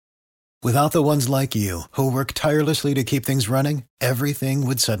Without the ones like you, who work tirelessly to keep things running, everything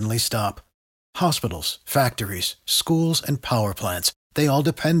would suddenly stop. Hospitals, factories, schools, and power plants, they all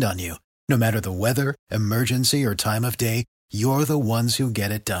depend on you. No matter the weather, emergency, or time of day, you're the ones who get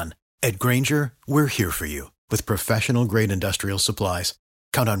it done. At Grainger, we're here for you with professional-grade industrial supplies.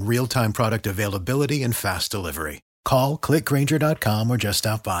 Count on real-time product availability and fast delivery. Call, click Grainger.com, or just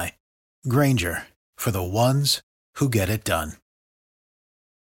stop by. Grainger, for the ones who get it done.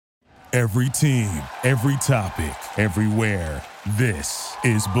 Every team, every topic, everywhere. This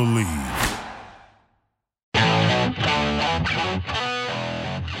is Believe.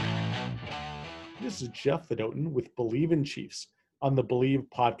 This is Jeff Fidotin with Believe in Chiefs on the Believe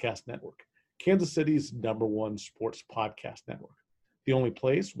Podcast Network, Kansas City's #1 sports podcast network. The only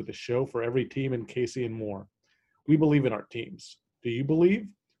place with a show for every team in KC and more. We believe in our teams. Do you believe?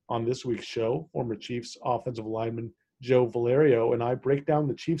 On this week's show, former Chiefs offensive lineman Joe Valerio and I break down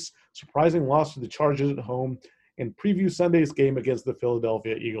the Chiefs' surprising loss to the Chargers at home and preview Sunday's game against the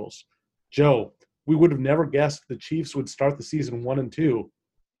Philadelphia Eagles. Joe, we would have never guessed the Chiefs would start the season 1-2.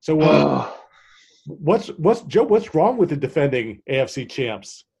 So, what's wrong with the defending AFC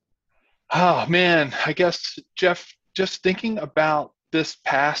champs? Oh man, I guess, Jeff, just thinking about this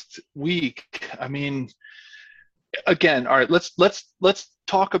past week, I mean, again, all right, let's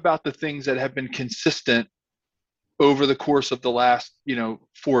talk about the things that have been consistent over the course of the last,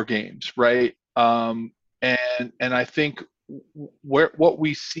 4 games, right? And I think what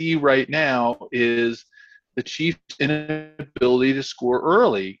we see right now is the Chiefs' inability to score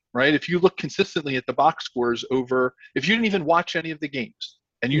early, right? If you look consistently at the box scores if you didn't even watch any of the games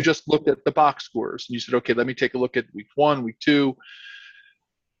and you just looked at the box scores and you said, okay, let me take a look at week 1, week 2.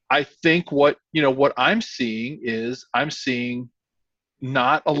 I think what I'm seeing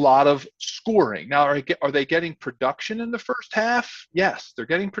not a lot of scoring. Now, are they getting production in the first half? Yes, they're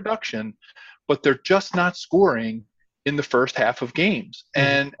getting production, but they're just not scoring in the first half of games.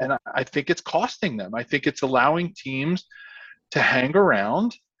 And I think it's costing them. I think it's allowing teams to hang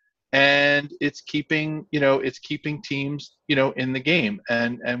around, and it's keeping teams, in the game.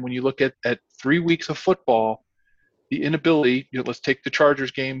 And when you look at 3 weeks of football, the inability, let's take the Chargers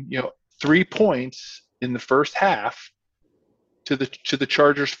game, 3 points in the first half to the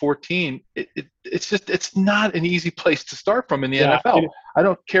Chargers 14. It's not an easy place to start from in the NFL. I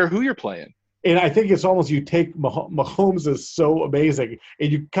don't care who you're playing. And I think it's almost, you take Mahomes is so amazing,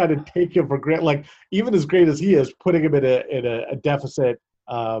 and you kind of take him for granted. Like, even as great as he is, putting him in a deficit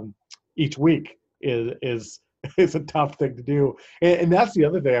each week is a tough thing to do. And that's the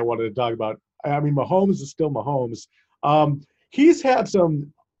other thing I wanted to talk about. I mean, Mahomes is still Mahomes. He's had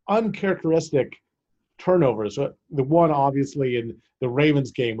some uncharacteristic turnovers. The one, obviously, in the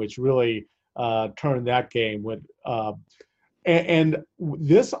Ravens game, which really turned that game. And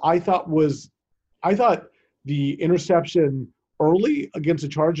this, I thought the interception early against the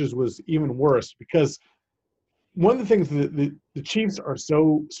Chargers was even worse, because one of the things that the Chiefs are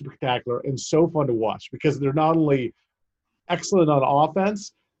so spectacular and so fun to watch, because they're not only excellent on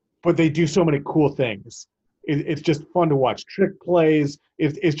offense, but they do so many cool things. It's just fun to watch. Trick plays.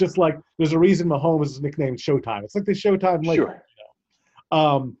 It's just like, there's a reason Mahomes is nicknamed Showtime. It's like the Showtime Lakers.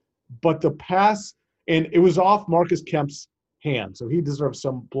 Sure. But the pass, and it was off Marcus Kemp's hand, so he deserves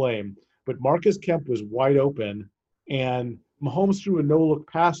some blame. But Marcus Kemp was wide open, and Mahomes threw a no-look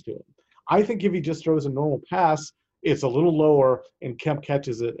pass to him. I think if he just throws a normal pass, it's a little lower, and Kemp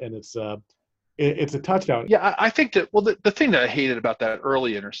catches it, and it's a touchdown. Yeah, I think that, the thing that I hated about that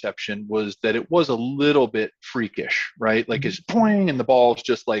early interception was that it was a little bit freakish, right? Like, it's pointing and the ball's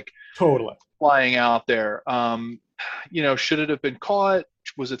just like totally flying out there. Should it have been caught?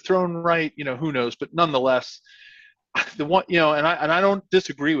 Was it thrown right? Who knows? But nonetheless, the one, and I don't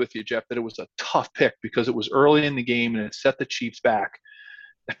disagree with you, Jeff, that it was a tough pick because it was early in the game and it set the Chiefs back.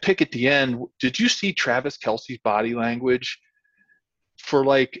 The pick at the end, did you see Travis Kelce's body language? For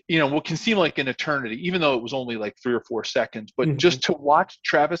what can seem like an eternity, even though it was only like 3 or 4 seconds, but just to watch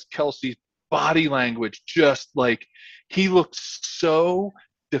Travis Kelce's body language, just like, he looked so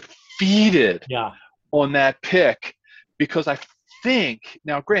defeated on that pick, because I think,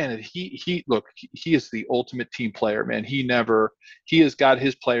 now granted, he is the ultimate team player, man. He has got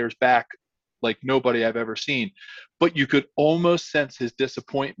his players back like nobody I've ever seen. But you could almost sense his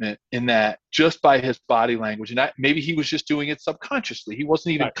disappointment in that just by his body language. And maybe he was just doing it subconsciously. He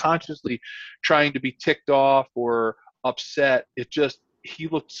wasn't even consciously trying to be ticked off or upset. He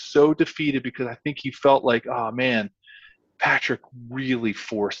looked so defeated, because I think he felt like, oh man, Patrick really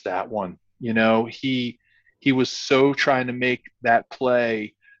forced that one. He was so trying to make that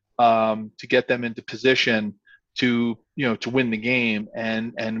play to get them into position to win the game.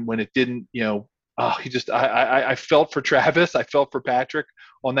 And when it didn't, I felt for Travis. I felt for Patrick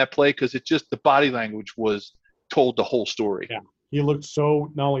on that play because the body language told the whole story. Yeah, he looked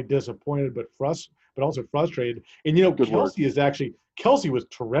so not only disappointed but also frustrated. And Kelce was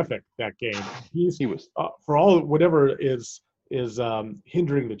terrific that game. He was for all whatever is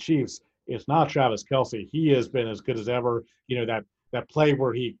hindering the Chiefs. It's not Travis Kelce. He has been as good as ever. That play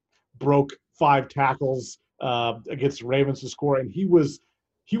where he broke 5 tackles against the Ravens to score, and he was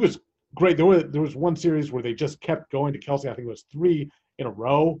great. There was one series where they just kept going to Kelce. I think it was 3 in a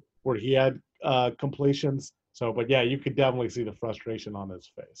row where he had completions. So, but yeah, you could definitely see the frustration on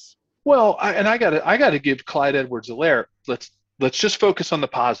his face. Well, I got to give Clyde Edwards-Helaire. Let's just focus on the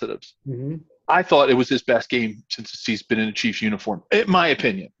positives. Mm-hmm. I thought it was his best game since he's been in a Chiefs uniform, in my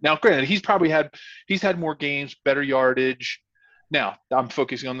opinion. Now, granted, he's had more games, better yardage. Now, I'm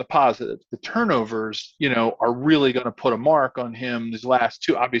focusing on the positives. The turnovers, are really going to put a mark on him. These last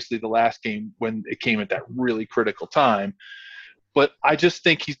 2, obviously the last game when it came at that really critical time. But I just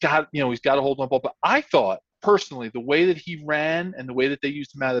think he's got to hold on the ball. But I thought, personally, the way that he ran and the way that they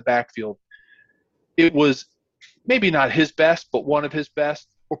used him out of the backfield, it was maybe not his best, but one of his best,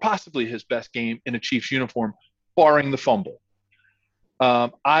 or possibly his best game in a Chiefs uniform, barring the fumble.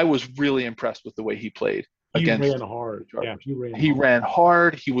 I was really impressed with the way he played. He ran hard. Yeah, he ran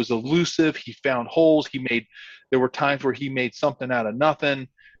hard. He was elusive. He found holes. There were times where he made something out of nothing.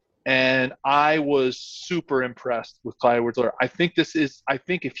 And I was super impressed with Clyde Edwards-Helaire. I think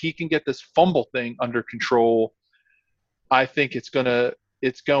if he can get this fumble thing under control, I think this is going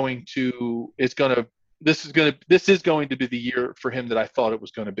to be the year for him that I thought it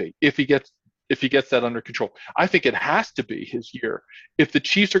was going to be. If he gets that under control, I think it has to be his year. If the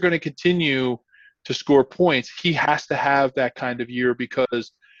Chiefs are going to continue to score points, he has to have that kind of year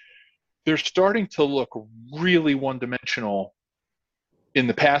because they're starting to look really one-dimensional in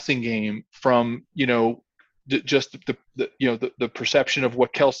the passing game from, just the perception of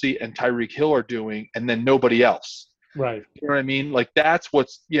what Kelce and Tyreek Hill are doing and then nobody else. Right. You know what I mean? Like that's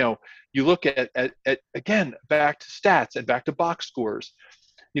what's, you look at again, back to stats and back to box scores.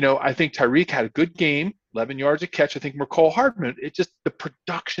 I think Tyreek had a good game, 11 yards a catch. I think McCall Hardman, the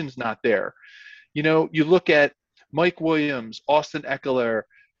production's not there. You look at Mike Williams, Austin Ekeler,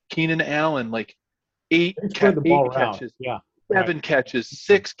 Keenan Allen, like 8 catches. Yeah. 7 catches,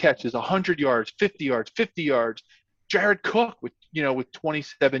 6 catches, 100 yards, 50 yards. Jared Cook with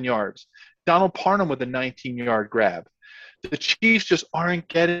 27 yards. Donald Parham with a 19-yard grab. The Chiefs just aren't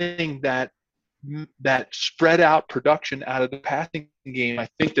getting that spread out production out of the passing game. I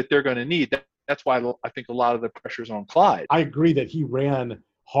think that they're going to need. That's why I think a lot of the pressure's on Clyde. I agree that he ran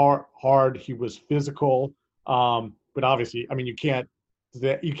hard. He was physical. But obviously, I mean, you can't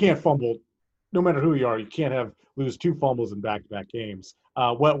fumble. No matter who you are, you can't lose 2 fumbles in back-to-back games.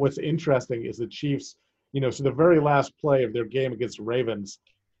 What's interesting is the Chiefs, so the very last play of their game against the Ravens,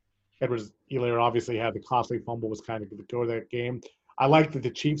 Edwards-Helaire obviously had the costly fumble, was kind of the go of that game. I like that the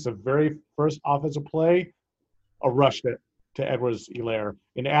Chiefs, the very first offensive play, rushed it to Edwards-Helaire.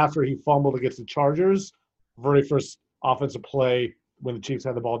 And after he fumbled against the Chargers, very first offensive play, when the Chiefs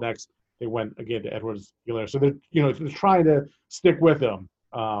had the ball next, they went again to Edwards-Helaire. So they're trying to stick with him.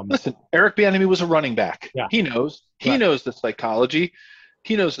 Listen, Eric Bieniemy was a running back. Yeah. He knows. He knows the psychology.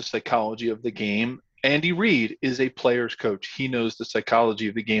 He knows the psychology of the game. Andy Reid is a player's coach. He knows the psychology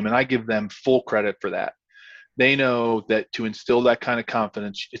of the game, and I give them full credit for that. They know that to instill that kind of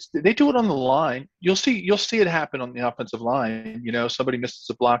confidence, they do it on the line. You'll see it happen on the offensive line. Somebody misses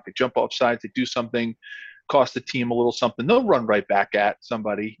a block, they jump off sides, they do something, cost the team a little something. They'll run right back at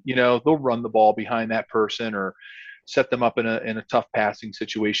somebody. They'll run the ball behind that person or set them up in a tough passing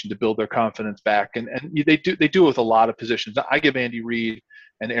situation to build their confidence back. And they do it with a lot of positions. I give Andy Reid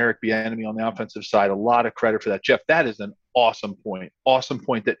and Eric Bieniemy on the offensive side a lot of credit for that. Jeff, that is an awesome point. Awesome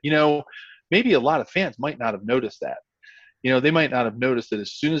point that, maybe a lot of fans might not have noticed that. They might not have noticed that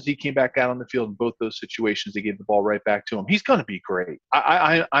as soon as he came back out on the field in both those situations, they gave the ball right back to him. He's going to be great.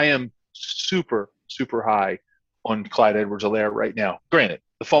 I am super, super high on Clyde Edwards-Helaire right now. Granted,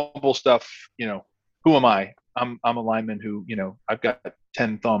 the fumble stuff, who am I? I'm a lineman who, I've got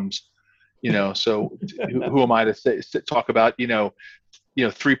 10 thumbs, so who am I to talk about,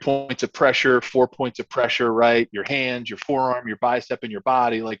 3 points of pressure, 4 points of pressure, right? Your hands, your forearm, your bicep, and your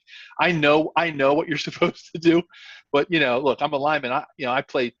body. Like, I know what you're supposed to do, but look, I'm a lineman. I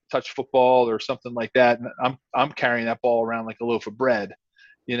play touch football or something like that, and I'm carrying that ball around like a loaf of bread,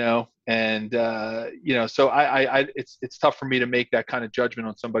 and so it's tough for me to make that kind of judgment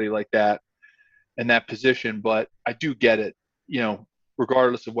on somebody like that in that position, but I do get it.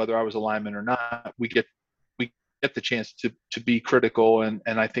 Regardless of whether I was a lineman or not, we get the chance to be critical, and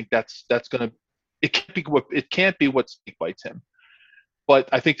I think that's going to it can't be what snake bites him. But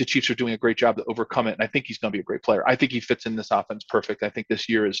I think the Chiefs are doing a great job to overcome it, and I think he's going to be a great player. I think he fits in this offense perfect. I think this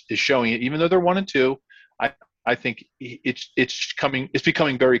year is showing it. Even though they're 1-2, I think it's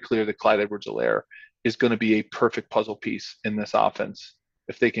becoming very clear that Clyde Edwards-Helaire is going to be a perfect puzzle piece in this offense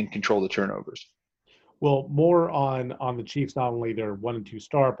if they can control the turnovers. Well, more on the Chiefs, not only their 1-2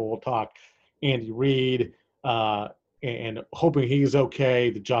 start, but we'll talk Andy Reid and hoping he's okay,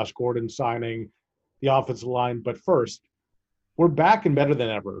 the Josh Gordon signing, the offensive line. But first, we're back and better than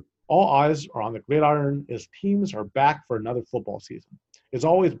ever. All eyes are on the gridiron as teams are back for another football season. As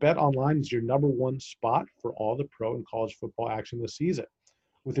always, BetOnline is your number one spot for all the pro and college football action this season.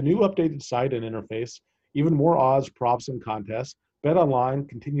 With a new updated site and interface, even more odds, props, and contests, BetOnline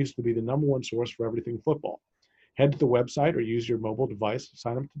continues to be the number one source for everything football. Head to the website or use your mobile device to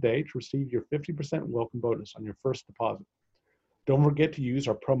sign up today to receive your 50% welcome bonus on your first deposit. Don't forget to use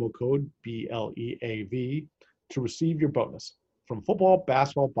our promo code BLEAV to receive your bonus. From football,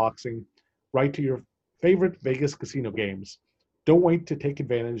 basketball, boxing, right to your favorite Vegas casino games. Don't wait to take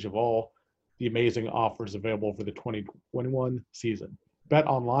advantage of all the amazing offers available for the 2021 season.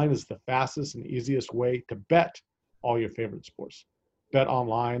 BetOnline is the fastest and easiest way to bet all your favorite sports.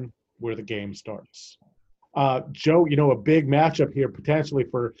 BetOnline, where the game starts. Joe, a big matchup here potentially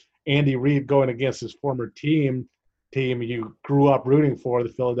for Andy Reid going against his former team you grew up rooting for, the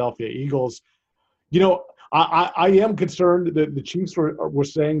Philadelphia Eagles. I am concerned that the Chiefs were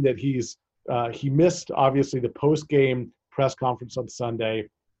saying that he missed, obviously, the post-game press conference on Sunday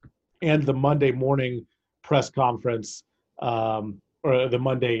and the Monday morning press conference, or the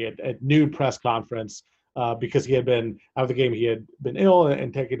Monday at noon press conference, because he had been out of the game. He had been ill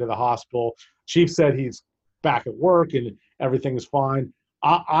and taken to the hospital. Chiefs said he's back at work and everything is fine.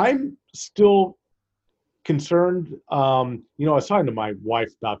 I'm still concerned. I was talking to my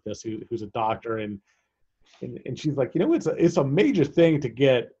wife about this, who's a doctor, and she's like, it's a major thing to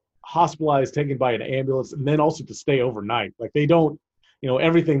get hospitalized, taken by an ambulance, and then also to stay overnight. Like they don't,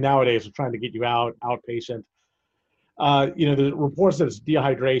 everything nowadays is trying to get you outpatient. The report says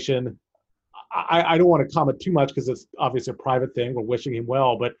dehydration. I don't want to comment too much because it's obviously a private thing. We're wishing him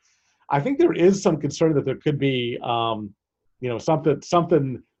well, but I think there is some concern that there could be,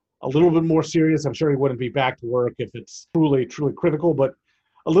 something a little bit more serious. I'm sure he wouldn't be back to work if it's truly critical, but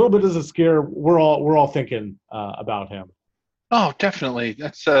a little bit is a scare. We're all thinking about him. Oh, definitely.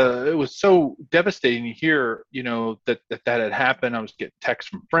 That's it was so devastating to hear, that had happened. I was getting texts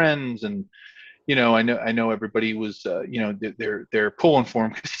from friends, and I know everybody was, they're pulling for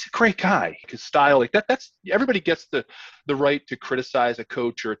him because he's a great guy. His style, like that's everybody gets the right to criticize a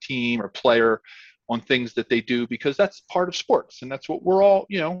coach or a team or player on things that they do, because that's part of sports, and that's what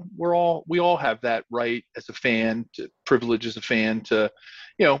we all have that right as a fan, to privilege as a fan to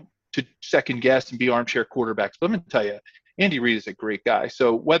second guess and be armchair quarterbacks. But let me tell you, Andy Reid is a great guy.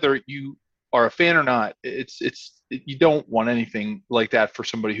 So whether you are a fan or not, you don't want anything like that for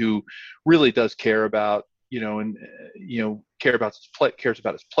somebody who really does care about, cares about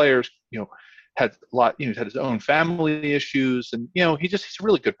his players, had a lot, he's had his own family issues, and, he's a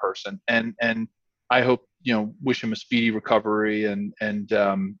really good person. And I hope, wish him a speedy recovery. And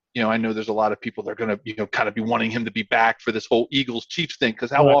I know there's a lot of people that are going to, kind of be wanting him to be back for this whole Eagles Chiefs thing. Cause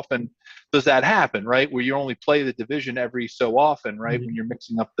how often does that happen, right? Where you only play the division every so often, right? Mm-hmm. When you're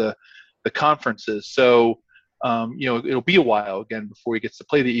mixing up the conferences. So, it'll be a while again before he gets to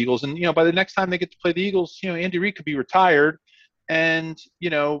play the Eagles. And, by the next time they get to play the Eagles, Andy Reid could be retired. And,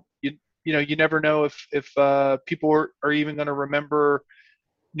 you never know if people are even going to remember.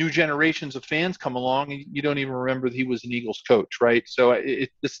 New generations of fans come along and you don't even remember that he was an Eagles coach, right? So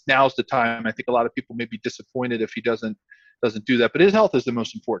this now's the time. I think a lot of people may be disappointed if he doesn't do that, but his health is the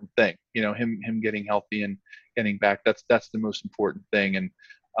most important thing. Him getting healthy and getting back, that's the most important thing. And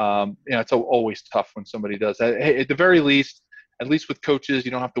it's always tough when somebody does that. Hey, at the very least, at least with coaches,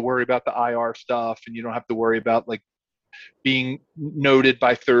 you don't have to worry about the IR stuff, and you don't have to worry about like being noted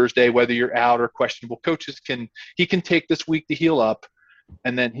by Thursday whether you're out or questionable. He can take this week to heal up,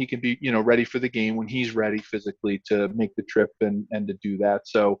 and then he can be, ready for the game when he's ready physically to make the trip and to do that.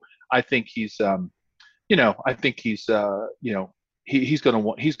 So I think he's going to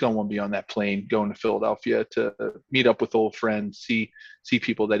want to be on that plane going to Philadelphia to meet up with old friends, see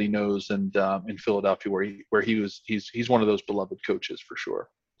people that he knows, and in Philadelphia where he's one of those beloved coaches for sure.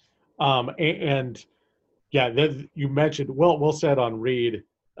 You mentioned well said on Reid,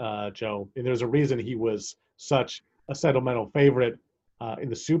 Joe. And there's a reason he was such a sentimental favorite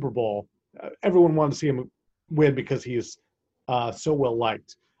in the Super Bowl. Everyone wanted to see him win because he is so well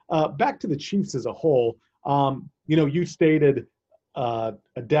liked. Back to the Chiefs as a whole. You stated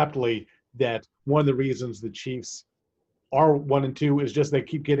adeptly that one of the reasons the Chiefs are 1-2 is just they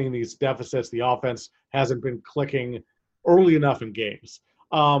keep getting these deficits. The offense hasn't been clicking early enough in games.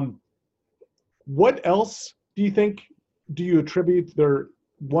 What else do you attribute their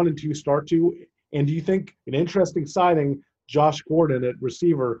 1-2 start to? And do you think an interesting signing, Josh Gordon at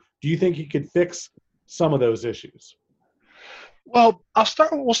receiver, do you think he could fix some of those issues? Well,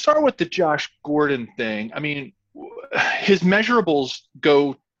 we'll start with the Josh Gordon thing. I mean, his measurables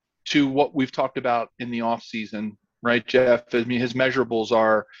go to what we've talked about in the offseason, right, Jeff? I mean, his measurables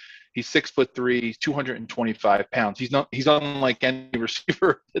are he's 6'3", 225 pounds. He's unlike any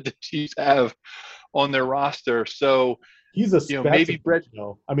receiver that the Chiefs have on their roster. So he's a maybe Brett.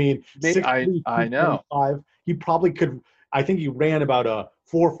 I mean, I know he probably could. I think he ran about a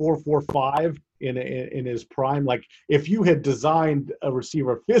 4.45 in his prime. Like if you had designed a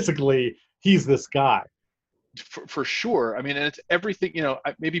receiver physically, he's this guy. For sure. I mean, and it's everything,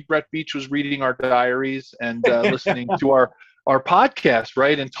 maybe Brett Beach was reading our diaries and listening to our podcast,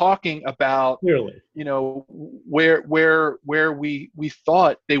 right? And talking about, clearly, where we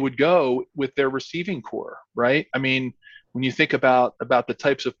thought they would go with their receiving core, right? I mean, when you think about the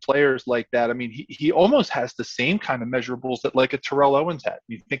types of players like that, I mean, he almost has the same kind of measurables that like a Terrell Owens had.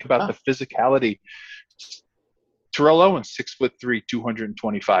 You think about the physicality. Terrell Owens, 6'3",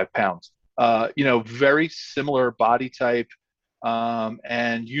 225 pounds. Very similar body type. And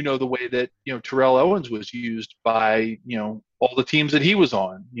the way that, Terrell Owens was used by, all the teams that he was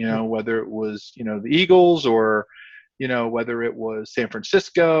on, whether it was, the Eagles or, whether it was San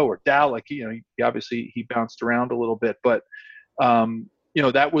Francisco or Dallas, he obviously he bounced around a little bit, but,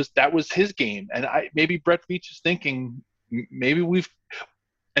 that was his game. And maybe Brett Veach is thinking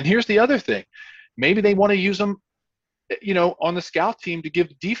and here's the other thing, maybe they want to use him, on the scout team to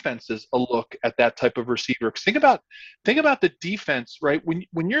give defenses a look at that type of receiver. Because think about the defense, right?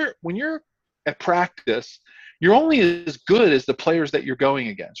 When you're at practice, you're only as good as the players that you're going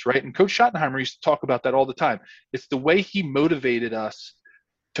against, right? And Coach Schottenheimer used to talk about that all the time. It's the way he motivated us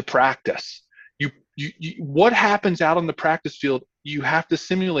to practice. What happens out on the practice field, you have to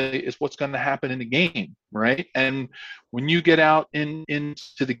simulate is what's going to happen in the game, right? And when you get out into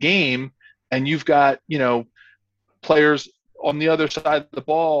the game and you've got, players on the other side of the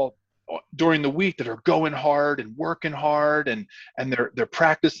ball during the week that are going hard and working hard and they're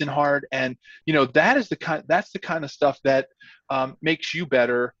practicing hard, and that's the kind of stuff that makes you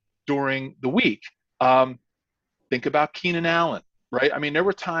better during the week. Think about Keenan Allen, right? I mean, there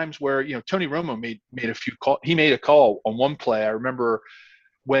were times where Tony Romo made a few calls. He made a call on one play. I remember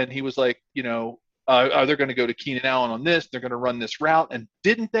when he was like, are they going to go to Keenan Allen on this? They're going to run this route, and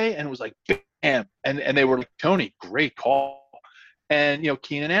didn't they? And it was like, bam, and they were like, Tony, great call. And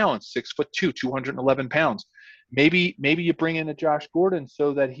Keenan Allen, 6'2", 211 pounds. Maybe you bring in a Josh Gordon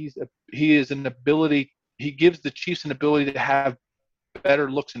so that he gives the Chiefs an ability to have better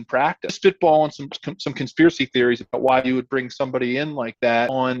looks in practice. Spitball and some conspiracy theories about why you would bring somebody in like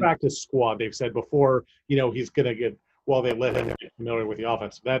that on practice squad. They've said before, he's going to get. Well, they let him get familiar with the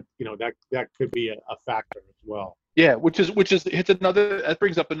offense. That that could be a factor as well. Yeah, which that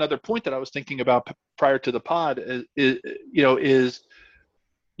brings up another point that I was thinking about prior to the pod. Is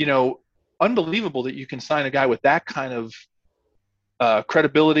unbelievable that you can sign a guy with that kind of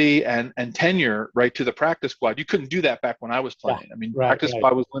credibility and tenure right to the practice squad. You couldn't do that back when I was playing. Yeah, I mean, practice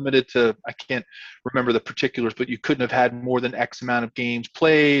squad was limited to, I can't remember the particulars, but you couldn't have had more than X amount of games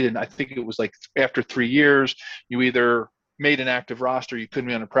played. And I think it was like after 3 years, you either made an active roster, you couldn't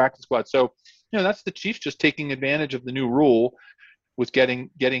be on a practice squad. So, that's the Chiefs just taking advantage of the new rule with getting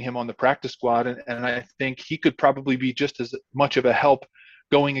him on the practice squad. And I think he could probably be just as much of a help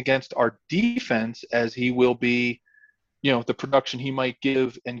going against our defense as he will be, the production he might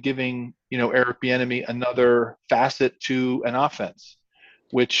give and giving, Eric Bieniemy another facet to an offense,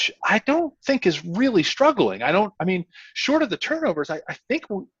 which I don't think is really struggling. Short of the turnovers, I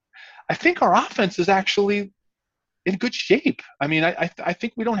think our offense is actually in good shape. I mean, I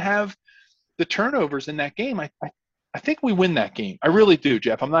think we don't have the turnovers in that game. I think we win that game. I really do,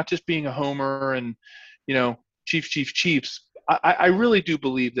 Jeff. I'm not just being a homer and, Chiefs. I really do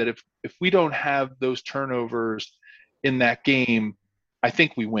believe that if we don't have those turnovers in that game, I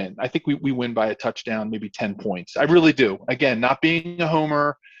think we win. I think we win by a touchdown, maybe 10 points. I really do. Again, not being a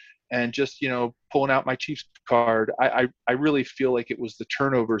homer and just, pulling out my Chiefs card. I really feel like it was the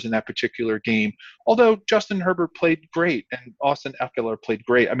turnovers in that particular game. Although Justin Herbert played great and Austin Eckler played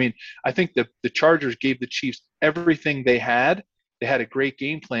great. I mean, I think the Chargers gave the Chiefs everything they had. They had a great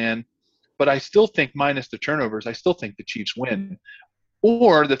game plan. But I still think minus the turnovers, I still think the Chiefs win.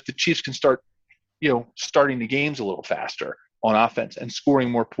 Or if the Chiefs can start starting the games a little faster on offense and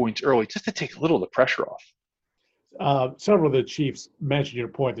scoring more points early, just to take a little of the pressure off. Several of the Chiefs mentioned your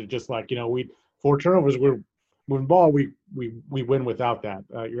point that just like, we 4 turnovers, we're moving ball, we win without that.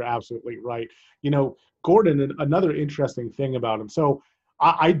 You're absolutely right. Gordon, another interesting thing about him. So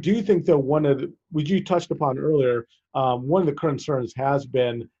I do think that which you touched upon earlier, one of the concerns has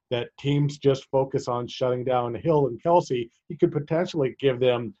been that teams just focus on shutting down Hill and Kelce. He could potentially give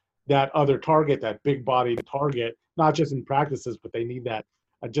them that other target, that big-bodied target, not just in practices, but they need that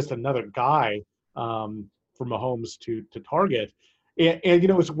just another guy for Mahomes to target. And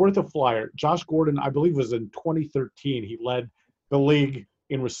it's worth a flyer. Josh Gordon, I believe, was in 2013. He led the league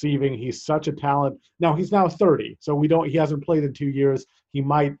in receiving. He's such a talent. Now he's now 30, so he hasn't played in 2 years. He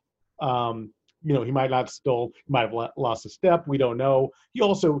might, he might have lost a step. We don't know. He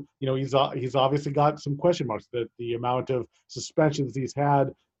also, he's obviously got some question marks. The amount of suspensions he's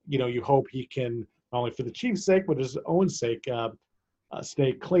had, you hope he can, not only for the Chiefs' sake, but his own sake,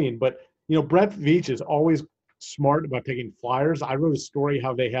 stay clean. But, Brett Veach is always smart about taking flyers. I wrote a story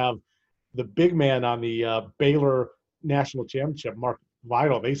how they have the big man on the Baylor National Championship, Mark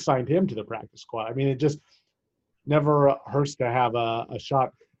Vital. They signed him to the practice squad. I mean, it just never hurts to have a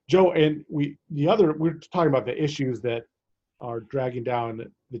shot. Joe, and we're talking about the issues that are dragging down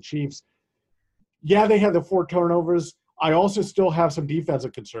the Chiefs. Yeah, they had the 4 turnovers. I also still have some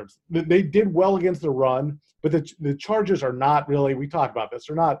defensive concerns. They did well against the run, but the Chargers are not really. We talked about this.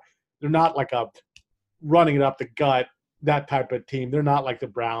 They're not like a running it up the gut, that type of team. They're not like the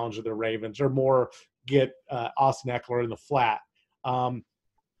Browns or the Ravens. They're more get Austin Eckler in the flat.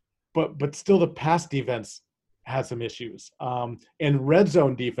 But still the pass defense has some issues. And red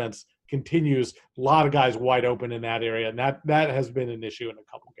zone defense continues. A lot of guys wide open in that area, and that has been an issue in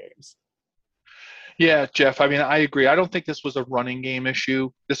a couple games. Yeah, Jeff, I mean, I agree. I don't think this was a running game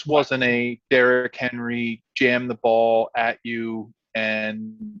issue. This wasn't a Derrick Henry jam the ball at you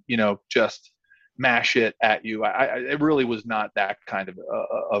and, just mash it at you. It really was not that kind of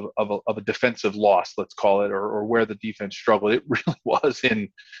a defensive loss, let's call it, or where the defense struggled. It really was in,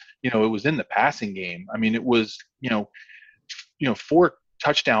 it was in the passing game. I mean, it was, 4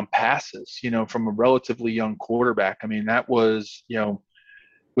 touchdown passes, from a relatively young quarterback. I mean, that was,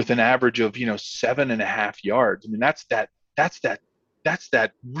 with an average of 7.5 yards. I mean, that's that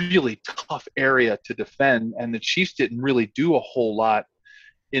really tough area to defend, and the Chiefs didn't really do a whole lot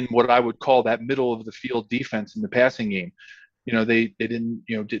in what I would call that middle of the field defense in the passing game. They didn't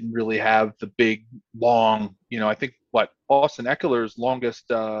really have the big long. I think Austin Eckler's longest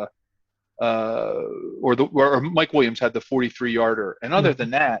or Mike Williams had the 43-yarder, and other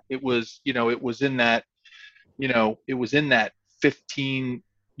than that, it was in that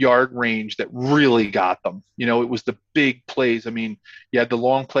 15-yard range that really got them. It was the big plays. I mean, you had the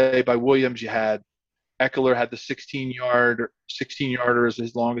long play by Williams. You had Eckler had the 16-yarder as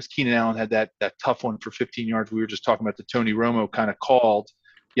his longest. Keenan Allen had that tough one for 15 yards. We were just talking about the Tony Romo kind of called.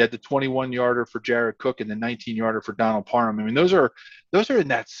 You had the 21-yarder for Jared Cook and the 19-yarder for Donald Parham. I mean, those are in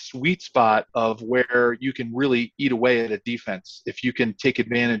that sweet spot of where you can really eat away at a defense if you can take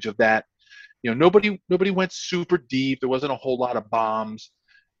advantage of that. Nobody went super deep. There wasn't a whole lot of bombs.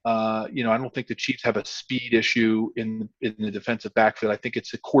 I don't think the Chiefs have a speed issue in the defensive backfield. I think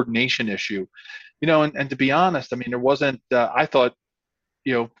it's a coordination issue, and to be honest, I mean, there wasn't, I thought,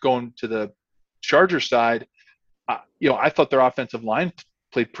 going to the Chargers side, I thought their offensive line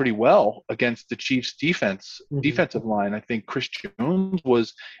played pretty well against the Chiefs defensive line. I think Chris Jones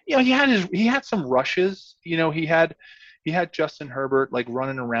was, he had some rushes, he had Justin Herbert like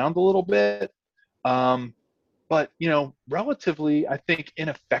running around a little bit. But, relatively, I think,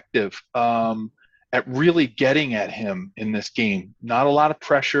 ineffective at really getting at him in this game. Not a lot of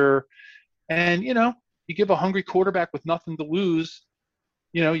pressure. And, you give a hungry quarterback with nothing to lose,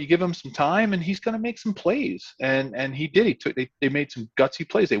 you give him some time and he's going to make some plays. And he did. They made some gutsy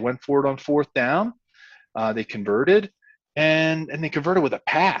plays. They went for it on 4th down. They converted. And they converted with a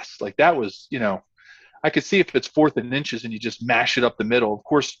pass. Like that was, I could see if it's 4th and inches and you just mash it up the middle. Of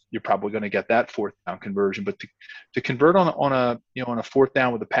course, you're probably going to get that 4th down conversion, but to convert on a 4th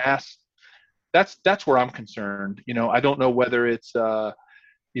down with a pass, that's where I'm concerned. I don't know whether it's I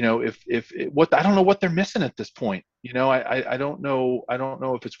don't know what they're missing at this point. I don't know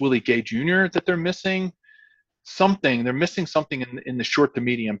if it's Willie Gay Jr. that they're missing something. They're missing something in the short to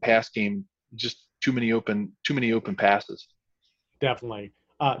medium pass game. Just too many open passes. Definitely.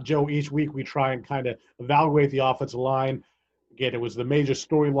 Joe, each week we try and kind of evaluate the offensive line. Again, it was the major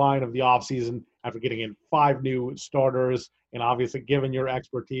storyline of the offseason after getting in 5 new starters and obviously given your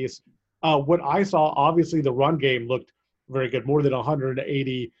expertise. What I saw, obviously the run game looked very good, more than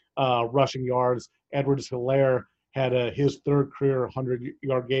 180 rushing yards. Edwards-Helaire had his third career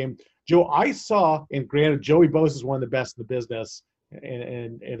 100-yard game. Joe, I saw, and granted, Joey Bosa is one of the best in the business,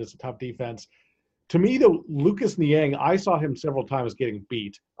 and it's a tough defense. To me, though, Lucas Niang, I saw him several times getting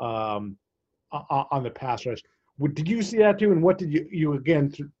beat on the pass rush. Did you see that too? And what did you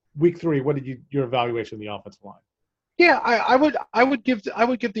again, week 3, what did your evaluation of the offensive line? Yeah, I would give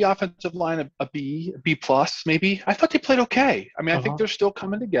the offensive line a B plus maybe. I thought they played okay. I mean, I think they're still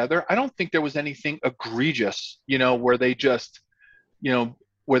coming together. I don't think there was anything egregious, where they just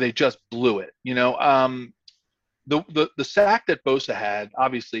blew it. The sack that Bosa had,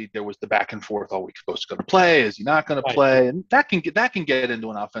 obviously there was the back and forth all week. Is Bosa going to play? Is he not going to play? And that can get into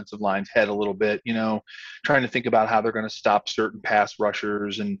an offensive line's head a little bit, trying to think about how they're going to stop certain pass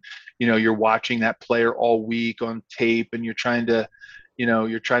rushers. And, you're watching that player all week on tape and you're trying to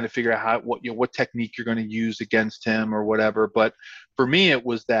figure out what technique you're going to use against him or whatever. But for me, it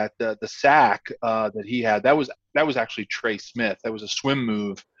was that the sack that he had, that was actually Trey Smith. That was a swim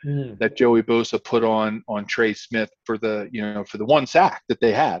move that Joey Bosa put on Trey Smith for the one sack that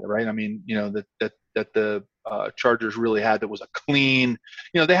they had, right? I mean, that the Chargers really had, that was a clean,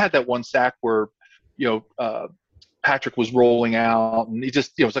 they had that one sack where, Patrick was rolling out and he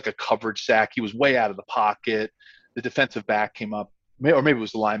just, it was like a coverage sack. He was way out of the pocket. The defensive back came up, or maybe it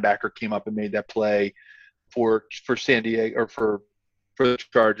was the linebacker came up and made that play for San Diego, or for the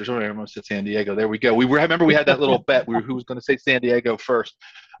Chargers. I almost said San Diego. There we go. Remember we had that little bet. Who was going to say San Diego first?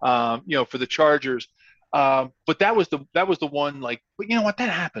 For the Chargers. But that was the one. Like, but you know what? That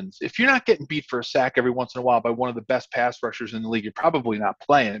happens. If you're not getting beat for a sack every once in a while by one of the best pass rushers in the league, you're probably not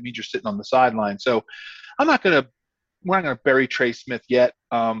playing. It means you're sitting on the sideline. So we're not going to bury Trey Smith yet.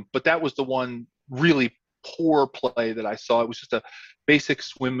 But that was the one really poor play that I saw. It was just a basic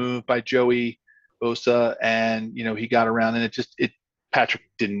swim move by Joey Bosa, and he got around, and Patrick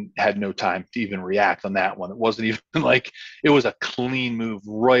had no time to even react on that one. It wasn't even like, it was a clean move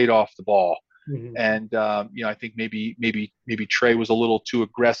right off the ball. Mm-hmm. And I think maybe Trey was a little too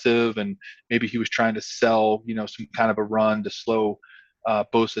aggressive, and maybe he was trying to sell some kind of a run to slow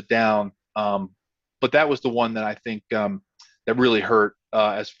Bosa down. But that was the one that I think that really hurt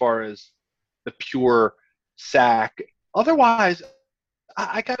as far as the pure sack. Otherwise,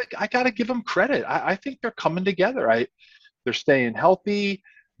 I gotta give them credit. I think they're coming together. They're staying healthy.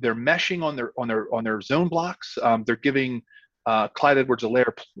 They're meshing on their zone blocks. They're giving Clyde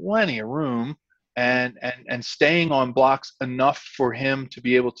Edwards-Helaire plenty of room and staying on blocks enough for him to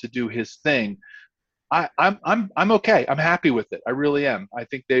be able to do his thing. I'm okay. I'm happy with it. I really am. I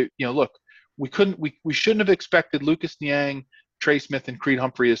think they, look, we shouldn't have expected Lucas Niang, Trey Smith, and Creed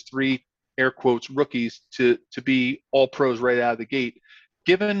Humphrey as 3 air quotes rookies to be all pros right out of the gate.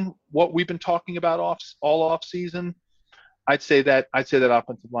 Given what we've been talking about all off season, I'd say that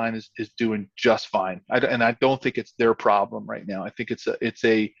offensive line is doing just fine. And I don't think it's their problem right now. I think it's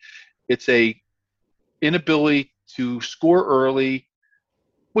a inability to score early,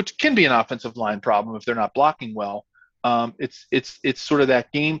 which can be an offensive line problem if they're not blocking well. It's sort of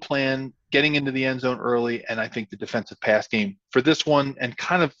that game plan, getting into the end zone early, and I think the defensive pass game for this one, and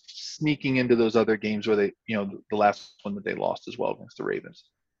kind of sneaking into those other games where they, the last one that they lost as well against the Ravens.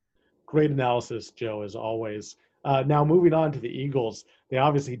 Great analysis, Joe, as always. Now moving on to the Eagles, they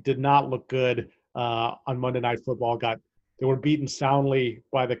obviously did not look good on Monday Night Football. They were beaten soundly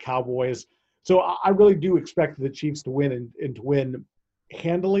by the Cowboys. So I really do expect the Chiefs to win and to win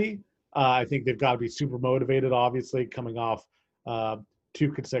handily. I think they've got to be super motivated, obviously, coming off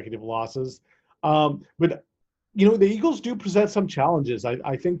 2 consecutive losses. But, the Eagles do present some challenges.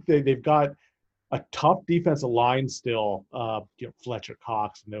 I think they've got a tough defensive line still. Fletcher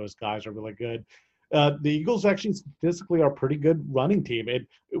Cox and those guys are really good. The Eagles actually statistically are a pretty good running team.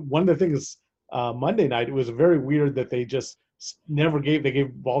 One of the things Monday night, it was very weird that they just never gave the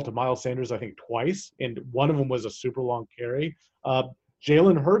ball to Miles Sanders, I think, twice, and one of them was a super long carry.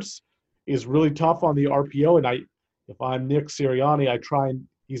 Jalen Hurts is really tough on the RPO, and if I'm Nick Sirianni,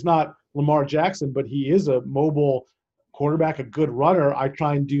 he's not Lamar Jackson, but he is a mobile quarterback, a good runner. I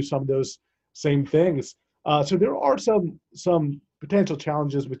try and do some of those same things. So there are some potential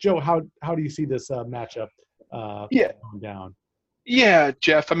challenges. But Joe, how do you see this matchup going down? Yeah,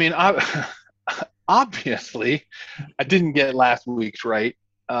 Jeff. I mean, obviously, I didn't get last week's right.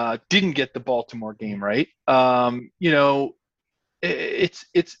 Didn't get the Baltimore game right.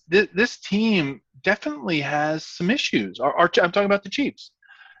 This team definitely has some issues. I'm talking about the Chiefs,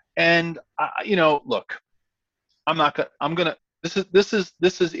 and look, this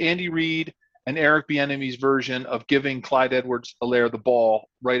is Andy Reid and Eric Bieniemy's version of giving Clyde Edwards-Helaire the ball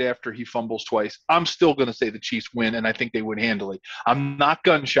right after he fumbles twice, I'm still going to say the Chiefs win, and I think they would handily. I'm not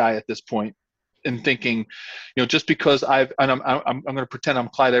gun shy at this point in thinking, just because I'm going to pretend I'm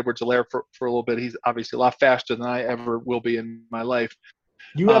Clyde Edwards-Helaire for a little bit. He's obviously a lot faster than I ever will be in my life.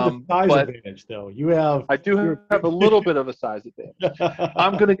 You have the size advantage, though. I do have a little bit of a size advantage.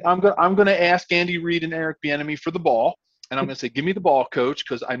 I'm gonna ask Andy Reid and Eric Bieniemy for the ball, and I'm gonna say, "Give me the ball, coach,"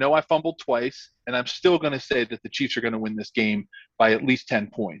 because I know I fumbled twice, and I'm still gonna say that the Chiefs are gonna win this game by at least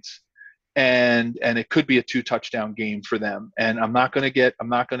 10 points, and it could be a 2-touchdown game for them. And I'm not gonna get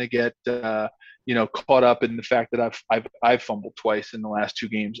caught up in the fact that I've fumbled twice in the last 2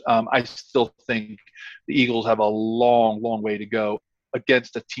 games. I still think the Eagles have a long way to go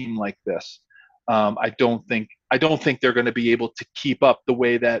against a team like this. I don't think they're going to be able to keep up the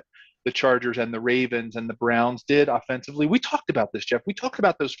way that the Chargers and the Ravens and the Browns did offensively. We talked about this, Jeff. We talked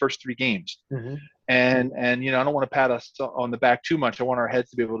about those first 3 games, and I don't want to pat us on the back too much. I want our heads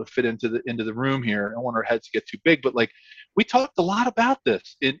to be able to fit into the room here. I don't want our heads to get too big, but we talked a lot about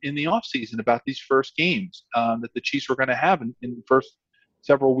this in the offseason, about these first games that the Chiefs were going to have in the first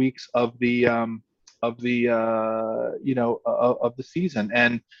several weeks of the season,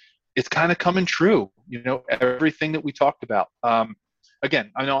 and it's kind of coming true. Everything that we talked about.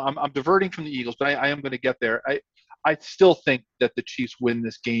 Again, I know I'm diverting from the Eagles, but I am going to get there. I still think that the Chiefs win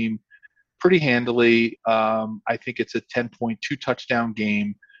this game pretty handily. I think it's a 10-point, 2-touchdown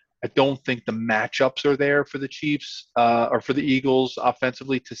game. I don't think the matchups are there for the Chiefs or for the Eagles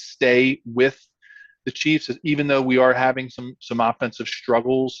offensively to stay with the Chiefs, even though we are having some offensive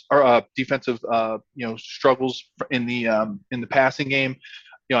struggles or defensive struggles in the passing game.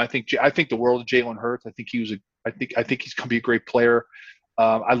 I think the world of Jalen Hurts. I think he's going to be a great player.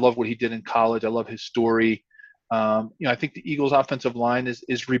 I love what he did in college. I love his story. I think the Eagles' offensive line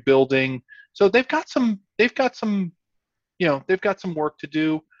is rebuilding, so they've got some work to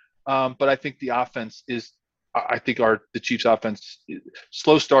do. But I think the offense is. I think the Chiefs' offense,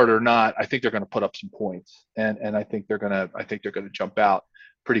 slow start or not, I think they're going to put up some points, and I think they're going to jump out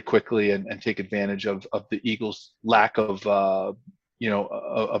pretty quickly and take advantage of the Eagles' lack of of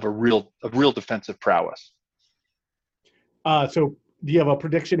a real defensive prowess. So do you have a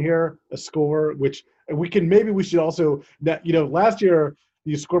prediction here, a score, which we should also, last year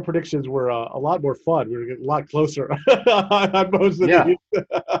these score predictions were a lot more fun. We were getting a lot closer on most of these.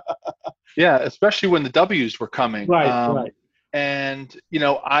 Yeah, especially when the W's were coming. Right. And,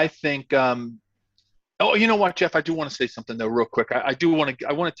 I think you know what, Jeff, I do want to say something though, real quick. I want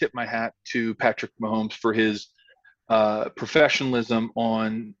to tip my hat to Patrick Mahomes for his professionalism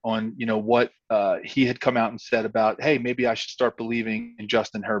on what he had come out and said about, hey, maybe I should start believing in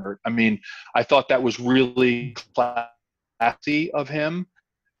Justin Herbert. I mean, I thought that was really classy of him,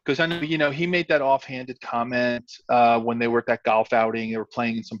 because I know, he made that offhanded comment when they were at that golf outing. They were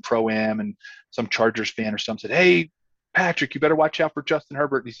playing in some Pro-Am, and some Chargers fan or something said, hey, Patrick, you better watch out for Justin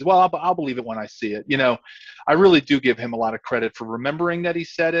Herbert. And he said, well, I'll believe it when I see it. I really do give him a lot of credit for remembering that he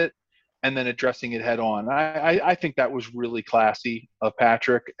said it and then addressing it head on. I think that was really classy of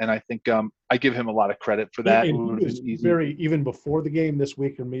Patrick, and I think I give him a lot of credit for that. And he was even before the game this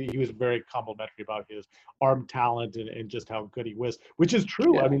week, and he was very complimentary about his arm talent and just how good he was, which is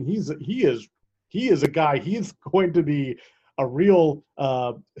true. Yeah. I mean, he is a guy. He's going to be a real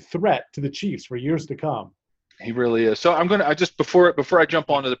threat to the Chiefs for years to come. He really is. So before I jump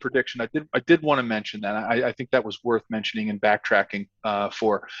onto the prediction, I did want to mention that I think that was worth mentioning and backtracking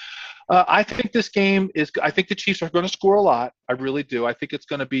for. I think this game I think the Chiefs are going to score a lot. I really do. I think it's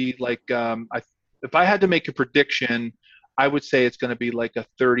going to be like if I had to make a prediction, I would say it's going to be like a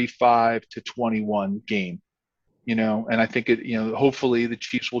 35-21 game. And I think hopefully the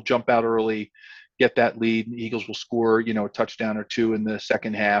Chiefs will jump out early, get that lead, and the Eagles will score, a touchdown or two in the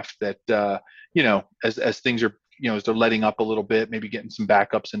second half that, as things are, as they're letting up a little bit, maybe getting some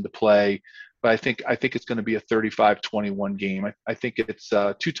backups into play. But I think it's going to be a 35-21 game. I think it's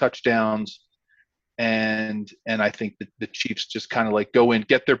 2 touchdowns, and I think that the Chiefs just kind of go in,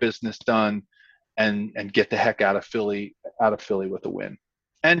 get their business done, and get the heck out of Philly with a win.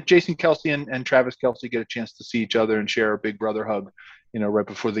 And Jason Kelce and Travis Kelce get a chance to see each other and share a big brother hug, right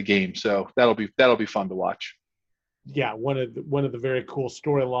before the game. So that'll be fun to watch. Yeah, one of the very cool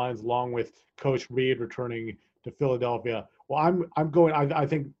storylines, along with Coach Reid returning to Philadelphia. Well, I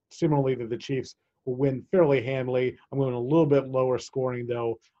think similarly that the Chiefs will win fairly handily. I'm going a little bit lower scoring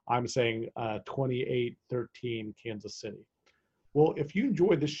though. I'm saying 28-13 Kansas City. Well, if you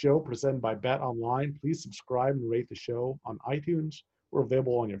enjoyed this show presented by Bet Online, please subscribe and rate the show on iTunes. We're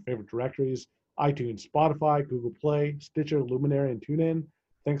available on your favorite directories: iTunes, Spotify, Google Play, Stitcher, Luminary, and TuneIn.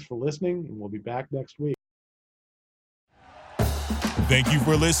 Thanks for listening, and we'll be back next week. Thank you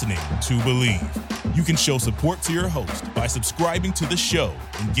for listening to Believe. You can show support to your host by subscribing to the show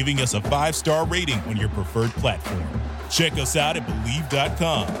and giving us a 5-star rating on your preferred platform. Check us out at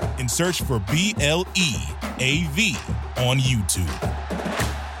Believe.com and search for BLEAV on YouTube.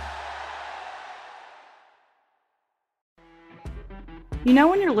 You know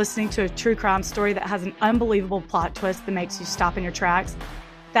when you're listening to a true crime story that has an unbelievable plot twist that makes you stop in your tracks?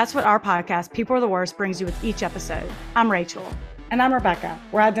 That's what our podcast, People Are the Worst, brings you with each episode. I'm Rachel. And I'm Rebecca.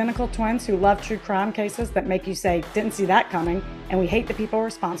 We're identical twins who love true crime cases that make you say, didn't see that coming, and we hate the people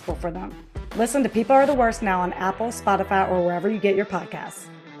responsible for them. Listen to People Are the Worst now on Apple, Spotify, or wherever you get your podcasts.